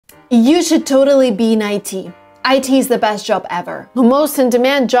You should totally be in IT. IT is the best job ever. The most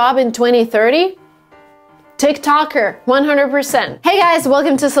in-demand job in 2030? TikToker, 100%. Hey guys,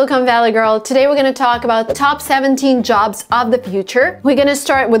 welcome to Silicon Valley Girl. Today we're gonna talk about the top 17 jobs of the future. We're gonna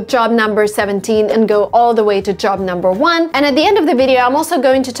start with job number 17 and go all the way to job number 1. And at the end of the video, I'm also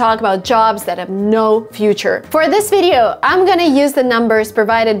going to talk about jobs that have no future. For this video, I'm gonna use the numbers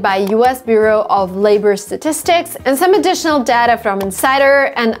provided by US Bureau of Labor Statistics and some additional data from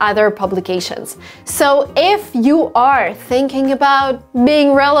Insider and other publications. So if you are thinking about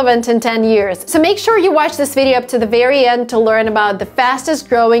being relevant in 10 years, so make sure you watch this video up to the very end to learn about the fastest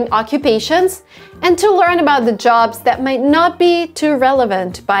growing occupations and to learn about the jobs that might not be too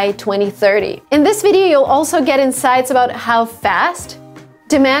relevant by 2030. In this video, you'll also get insights about how fast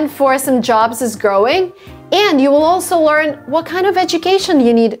demand for some jobs is growing, and you will also learn what kind of education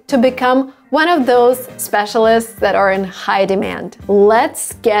you need to become one of those specialists that are in high demand.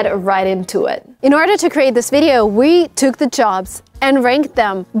 Let's get right into it. In order to create this video, we took the jobs and ranked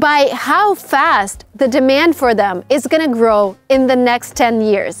them by how fast the demand for them is gonna grow in the next 10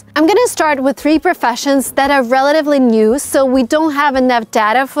 years. I'm gonna start with 3 professions that are relatively new, so we don't have enough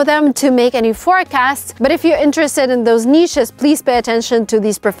data for them to make any forecasts, but if you're interested in those niches, please pay attention to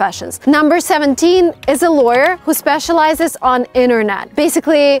these professions. Number 17 is a lawyer who specializes on internet.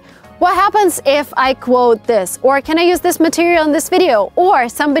 Basically, what happens if I quote this? Or can I use this material in this video? Or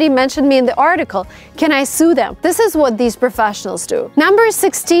somebody mentioned me in the article. Can I sue them? This is what these professionals do. Number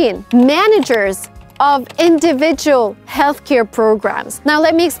 16, managers of individual healthcare programs. Now,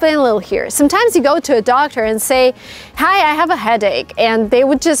 let me explain a little here. Sometimes you go to a doctor and say, hi, I have a headache, and they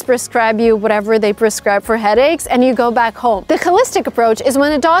would just prescribe you whatever they prescribe for headaches, and you go back home. The holistic approach is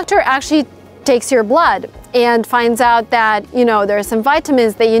when a doctor actually takes your blood and finds out that, there are some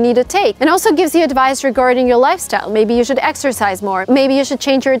vitamins that you need to take, and also gives you advice regarding your lifestyle. Maybe you should exercise more, maybe you should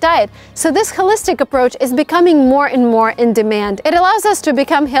change your diet. So this holistic approach is becoming more and more in demand. It allows us to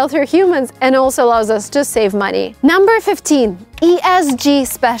become healthier humans and also allows us to save money. Number 15, ESG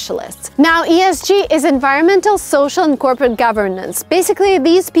specialists. Now, ESG is environmental, social, and corporate governance. Basically,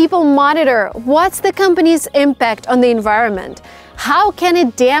 these people monitor what's the company's impact on the environment, how can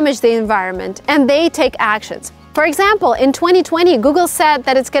it damage the environment, and they take actions. For example, in 2020, Google said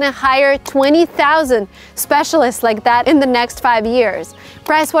that it's going to hire 20,000 specialists like that in the next 5 years.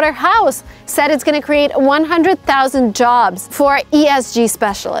 Pricewaterhouse said it's going to create 100,000 jobs for ESG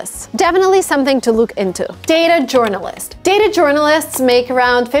specialists. Definitely something to look into. Data journalist. Data journalists make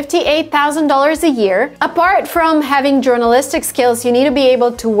around $58,000 a year. Apart from having journalistic skills, you need to be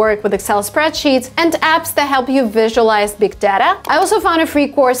able to work with Excel spreadsheets and apps that help you visualize big data. I also found a free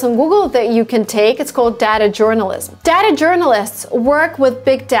course on Google that you can take. It's called Data Journalism. Data journalists work with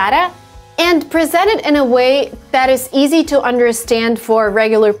big data and present it in a way that is easy to understand for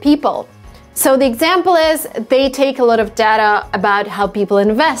regular people. So the example is they take a lot of data about how people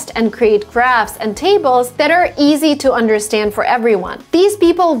invest and create graphs and tables that are easy to understand for everyone. These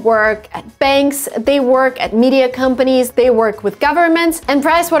people work at banks, they work at media companies, they work with governments, and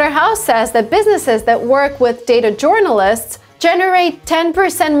Pricewaterhouse says that businesses that work with data journalists generate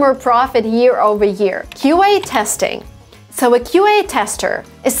 10% more profit year over year. QA testing. So a QA tester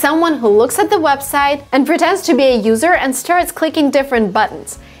is someone who looks at the website and pretends to be a user and starts clicking different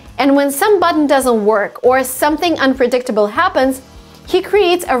buttons. And when some button doesn't work or something unpredictable happens, he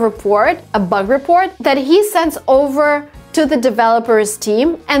creates a report, a bug report, that he sends over to the developers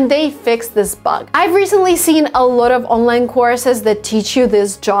team, and they fix this bug. I've recently seen a lot of online courses that teach you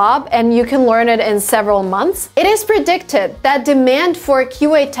this job, and you can learn it in several months. It is predicted that demand for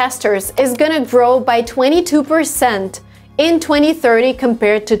QA testers is gonna grow by 22% in 2030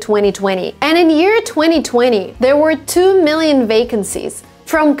 compared to 2020. And in year 2020, there were 2 million vacancies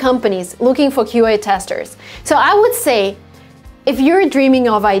from companies looking for QA testers. So I would say, if you're dreaming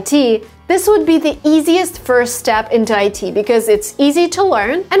of IT, this would be the easiest first step into IT because it's easy to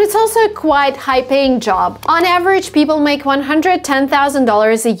learn and it's also a quite high-paying job. On average, people make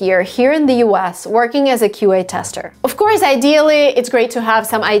 $110,000 a year here in the US working as a QA tester. Of course, ideally, it's great to have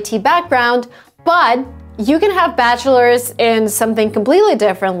some IT background, but you can have bachelor's in something completely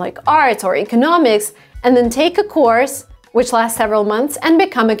different like arts or economics and then take a course which lasts several months and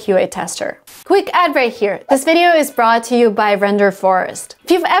become a QA tester. Quick ad right here. This video is brought to you by Renderforest.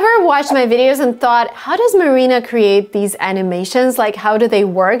 If you've ever watched my videos and thought, how does Marina create these animations? Like, how do they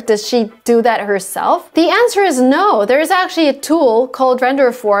work? Does she do that herself? The answer is no. There is actually a tool called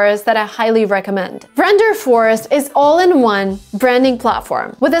Renderforest that I highly recommend. Renderforest is all-in-one branding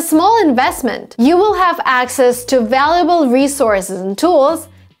platform. With a small investment, you will have access to valuable resources and tools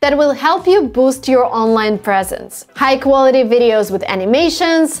that will help you boost your online presence. High-quality videos with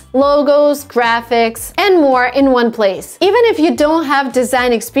animations, logos, graphics, and more in one place. Even if you don't have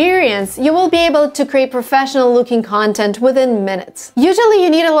design experience, you will be able to create professional-looking content within minutes. Usually,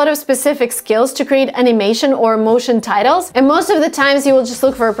 you need a lot of specific skills to create animation or motion titles, and most of the times you will just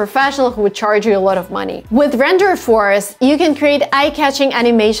look for a professional who would charge you a lot of money. With Renderforest, you can create eye-catching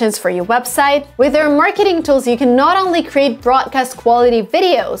animations for your website. With their marketing tools, you can not only create broadcast-quality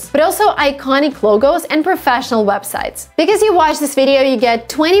videos, but also iconic logos and professional websites. Because you watch this video, you get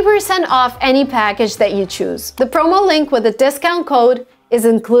 20% off any package that you choose. The promo link with the discount code is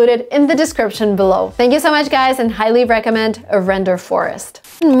included in the description below. Thank you so much, guys, and highly recommend Renderforest.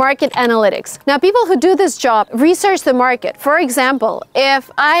 Market analytics. Now, people who do this job research the market. For example, if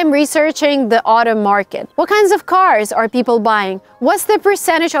I'm researching the auto market, what kinds of cars are people buying? What's the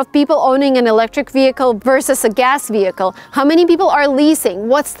percentage of people owning an electric vehicle versus a gas vehicle? How many people are leasing?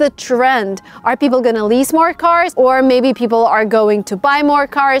 What's the trend? Are people going to lease more cars, or maybe people are going to buy more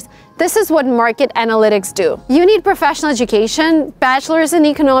cars? This is what market analytics do. You need professional education, bachelor's in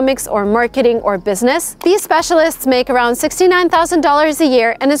economics or marketing or business. These specialists make around $69,000 a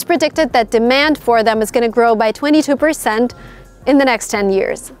year, and it's predicted that demand for them is going to grow by 22% in the next 10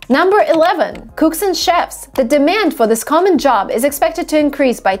 years. Number 11, cooks and chefs. The demand for this common job is expected to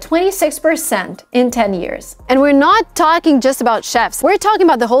increase by 26% in 10 years. And we're not talking just about chefs. We're talking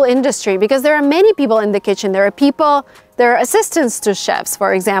about the whole industry, because there are many people in the kitchen. There are assistants to chefs,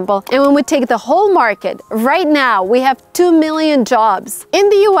 for example. And when we take the whole market, right now we have 2 million jobs. In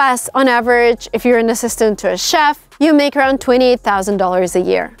the US, on average, if you're an assistant to a chef, you make around $28,000 a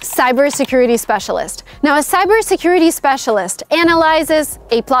year. Cybersecurity specialist. Now, a cybersecurity specialist analyzes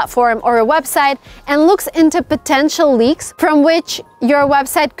a platform or a website and looks into potential leaks from which your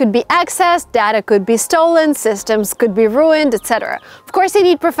website could be accessed, data could be stolen, systems could be ruined, etc. Of course, you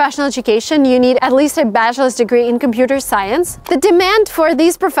need professional education. You need at least a bachelor's degree in computer science. The demand for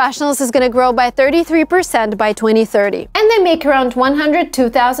these professionals is going to grow by 33% by 2030. And they make around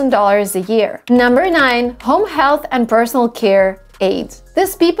 $102,000 a year. Number 9, home health and personal care aides.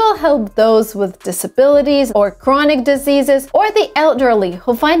 These people help those with disabilities or chronic diseases, or the elderly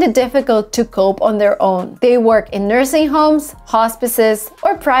who find it difficult to cope on their own. They work in nursing homes, hospices,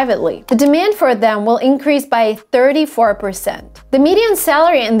 or privately. The demand for them will increase by 34%. The median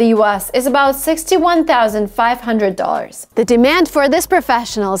salary in the US is about $61,500. The demand for these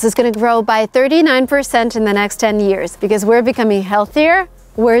professionals is going to grow by 39% in the next 10 years, because we're becoming healthier,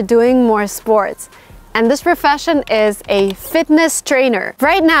 we're doing more sports. And this profession is a fitness trainer.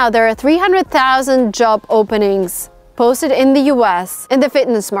 Right now, there are 300,000 job openings posted in the US in the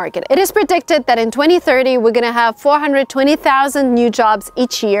fitness market. It is predicted that in 2030, we're going to have 420,000 new jobs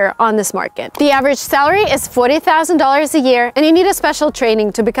each year on this market. The average salary is $40,000 a year, and you need a special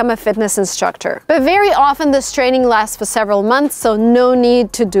training to become a fitness instructor. But very often this training lasts for several months, so no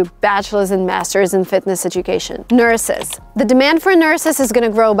need to do bachelor's and master's in fitness education. Nurses. The demand for nurses is going to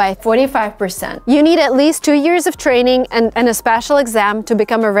grow by 45%. You need at least 2 years of training and a special exam to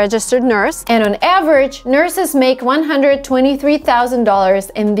become a registered nurse. And on average, nurses make $123,000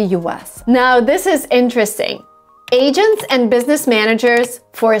 in the US. Now, this is interesting. Agents and business managers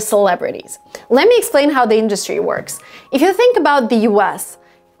for celebrities. Let me explain how the industry works. If you think about the US,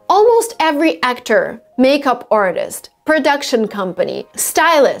 almost every actor, makeup artist, production company,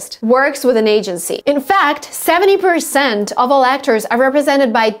 stylist works with an agency. In fact, 70% of all actors are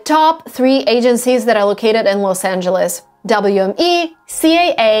represented by top 3 agencies that are located in Los Angeles: WME,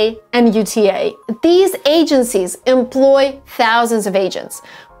 CAA, and UTA. These agencies employ thousands of agents.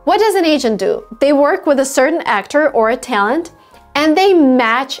 What does an agent do? They work with a certain actor or a talent, and they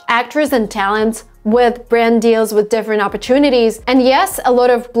match actors and talents with brand deals, with different opportunities. And yes, a lot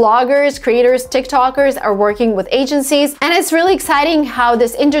of bloggers, creators, TikTokers are working with agencies, and it's really exciting how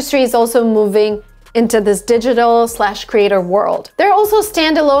this industry is also moving into this digital/creator world. There are also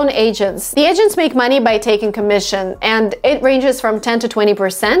standalone agents. The agents make money by taking commission, and it ranges from 10 to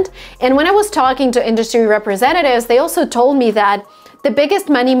 20%. And when I was talking to industry representatives, they also told me that the biggest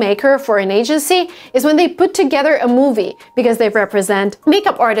money maker for an agency is when they put together a movie, because they represent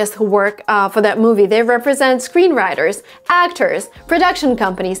makeup artists who work for that movie. They represent screenwriters, actors, production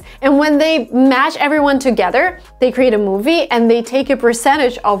companies. And when they match everyone together, they create a movie and they take a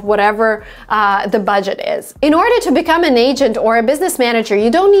percentage of whatever the budget is. In order to become an agent or a business manager, you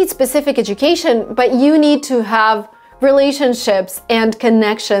don't need specific education, but you need to have relationships and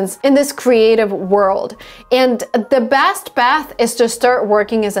connections in this creative world. And the best path is to start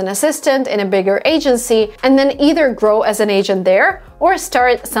working as an assistant in a bigger agency and then either grow as an agent there or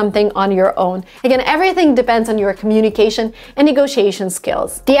start something on your own. Again, everything depends on your communication and negotiation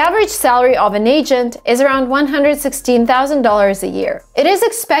skills. The average salary of an agent is around $116,000 a year. It is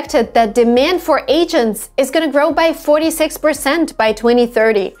expected that demand for agents is going to grow by 46% by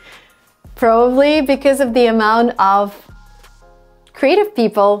 2030. Probably because of the amount of creative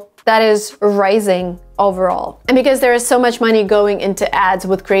people that is rising overall. And because there is so much money going into ads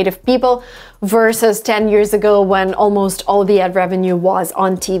with creative people versus 10 years ago when almost all the ad revenue was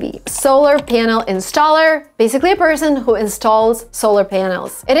on TV. Solar panel installer, basically a person who installs solar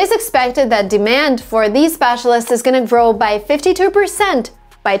panels. It is expected that demand for these specialists is going to grow by 52%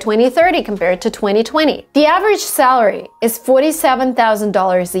 by 2030 compared to 2020. The average salary is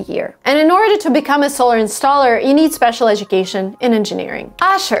 $47,000 a year. And in order to become a solar installer, you need special education in engineering.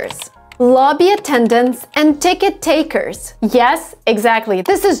 Ushers, lobby attendants, and ticket takers. Yes, exactly.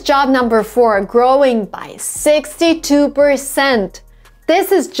 This is job number 4, growing by 62%.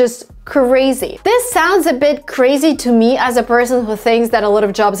 This is just crazy. This sounds a bit crazy to me as a person who thinks that a lot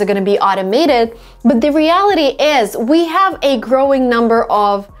of jobs are going to be automated, but the reality is we have a growing number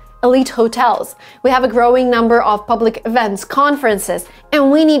of elite hotels. We have a growing number of public events, conferences,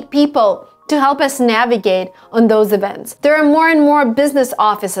 and we need people to help us navigate on those events. There are more and more business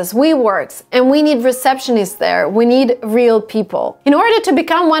offices, WeWorks, and we need receptionists there. We need real people. In order to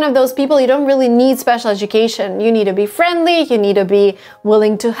become one of those people, you don't really need special education. You need to be friendly, you need to be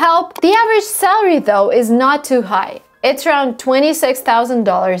willing to help. The average salary, though, is not too high. It's around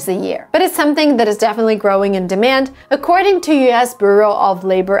 $26,000 a year. But it's something that is definitely growing in demand, according to US Bureau of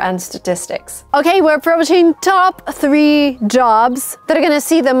Labor and Statistics. Okay, we're approaching top 3 jobs that are gonna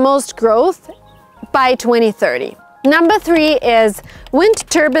see the most growth by 2030. Number 3 is wind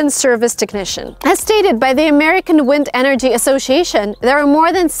turbine service technician. As stated by the American Wind Energy Association, there are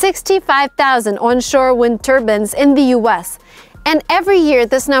more than 65,000 onshore wind turbines in the US. And every year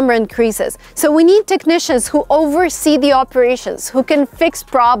this number increases. So we need technicians who oversee the operations, who can fix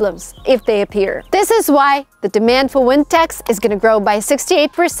problems if they appear. This is why the demand for wind techs is going to grow by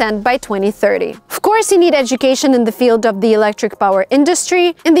 68% by 2030. Of course, you need education in the field of the electric power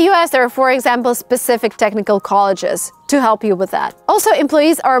industry. In the US, there are, for example, specific technical colleges to help you with that. Also,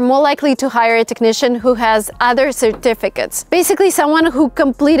 employees are more likely to hire a technician who has other certificates. Basically, someone who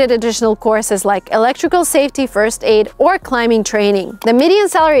completed additional courses like electrical safety, first aid, or climbing training. The median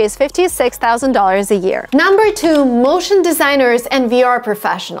salary is $56,000 a year. Number 2, motion designers and VR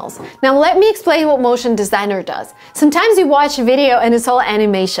professionals. Now, let me explain what motion designer does. Sometimes you watch a video and it's all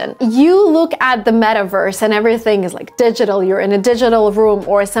animation. You look at the metaverse and everything is like digital. You're in a digital room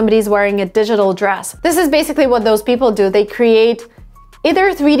or somebody's wearing a digital dress. This is basically what those people do. They create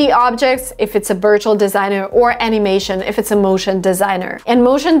either 3D objects if it's a virtual designer or animation if it's a motion designer. And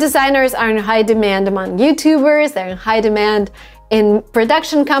motion designers are in high demand among YouTubers, they're in high demand in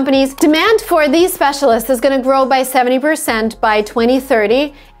production companies. Demand for these specialists is going to grow by 70% by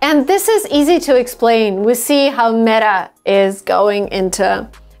 2030. And this is easy to explain. We see how Meta is going into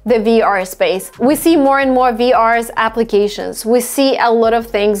the VR space. We see more and more VR's applications. We see a lot of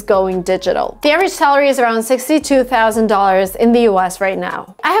things going digital. The average salary is around $62,000 in the US right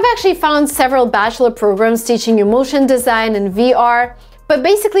now. I have actually found several bachelor programs teaching you motion design and VR. But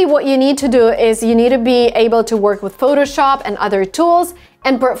basically what you need to do is you need to be able to work with Photoshop and other tools,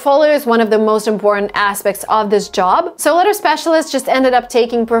 and portfolio is one of the most important aspects of this job. So a lot of specialists just ended up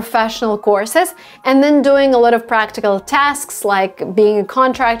taking professional courses and then doing a lot of practical tasks like being a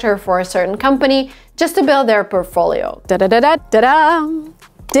contractor for a certain company just to build their portfolio. Da-da-da-da-da-da!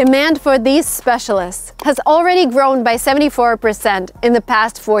 Demand for these specialists has already grown by 74% in the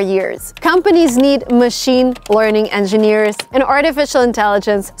past 4 years. Companies need machine learning engineers and artificial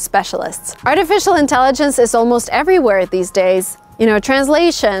intelligence specialists. Artificial intelligence is almost everywhere these days. You know,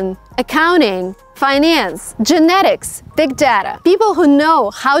 translation, accounting, finance, genetics, big data. People who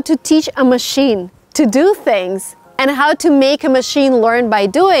know how to teach a machine to do things and how to make a machine learn by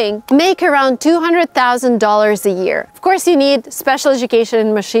doing make around $200,000 a year. Of course, you need special education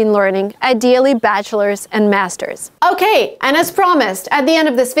in machine learning, ideally bachelor's and master's. Okay, and as promised, at the end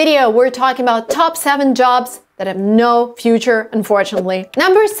of this video, we're talking about top 7 jobs that have no future, unfortunately.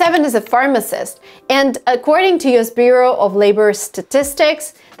 Number 7 is a pharmacist. And according to US Bureau of Labor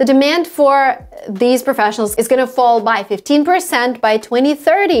Statistics, the demand for these professionals is going to fall by 15% by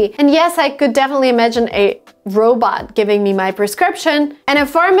 2030. And yes, I could definitely imagine a robot giving me my prescription and a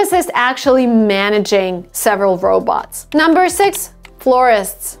pharmacist actually managing several robots. Number 6,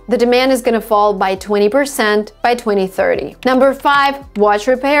 Florists, the demand is gonna fall by 20% by 2030. Number 5, watch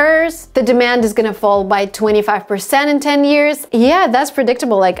repairers, the demand is gonna fall by 25% in 10 years. Yeah, that's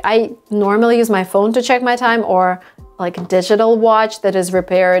predictable. Like, I normally use my phone to check my time, or like a digital watch that is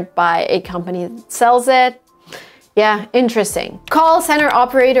repaired by a company that sells it. Yeah, interesting. Call center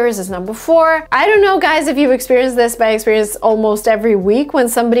operators is number 4. I don't know, guys, if you've experienced this, but I experience almost every week when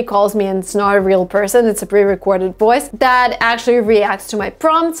somebody calls me and it's not a real person, it's a pre-recorded voice that actually reacts to my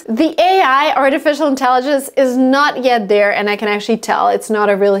prompts. The AI, artificial intelligence, is not yet there, and I can actually tell it's not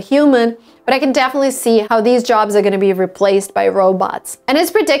a real human, but I can definitely see how these jobs are going to be replaced by robots. And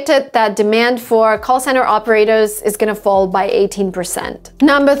it's predicted that demand for call center operators is going to fall by 18%.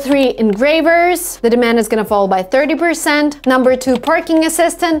 Number 3, engravers. The demand is going to fall by 30%. Number 2, parking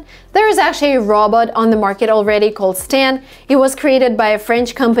assistant. There is actually a robot on the market already called Stan. It was created by a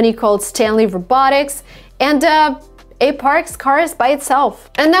French company called Stanley Robotics, and it parks cars by itself.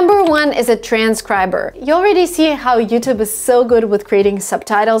 And number 1 is a transcriber. You already see how YouTube is so good with creating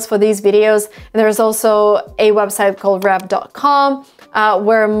subtitles for these videos. And there's also a website called rev.com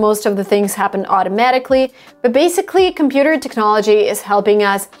where most of the things happen automatically. But basically, computer technology is helping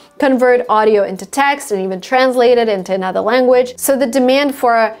us convert audio into text and even translate it into another language. So the demand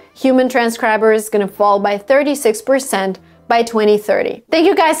for human transcribers is gonna fall by 36% by 2030. Thank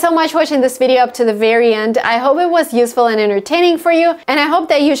you guys so much for watching this video up to the very end. I hope it was useful and entertaining for you, and I hope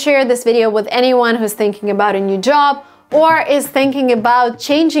that you share this video with anyone who's thinking about a new job or is thinking about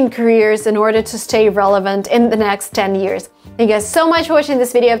changing careers in order to stay relevant in the next 10 years. Thank you guys so much for watching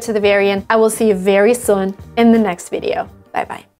this video up to the very end. I will see you very soon in the next video. Bye bye.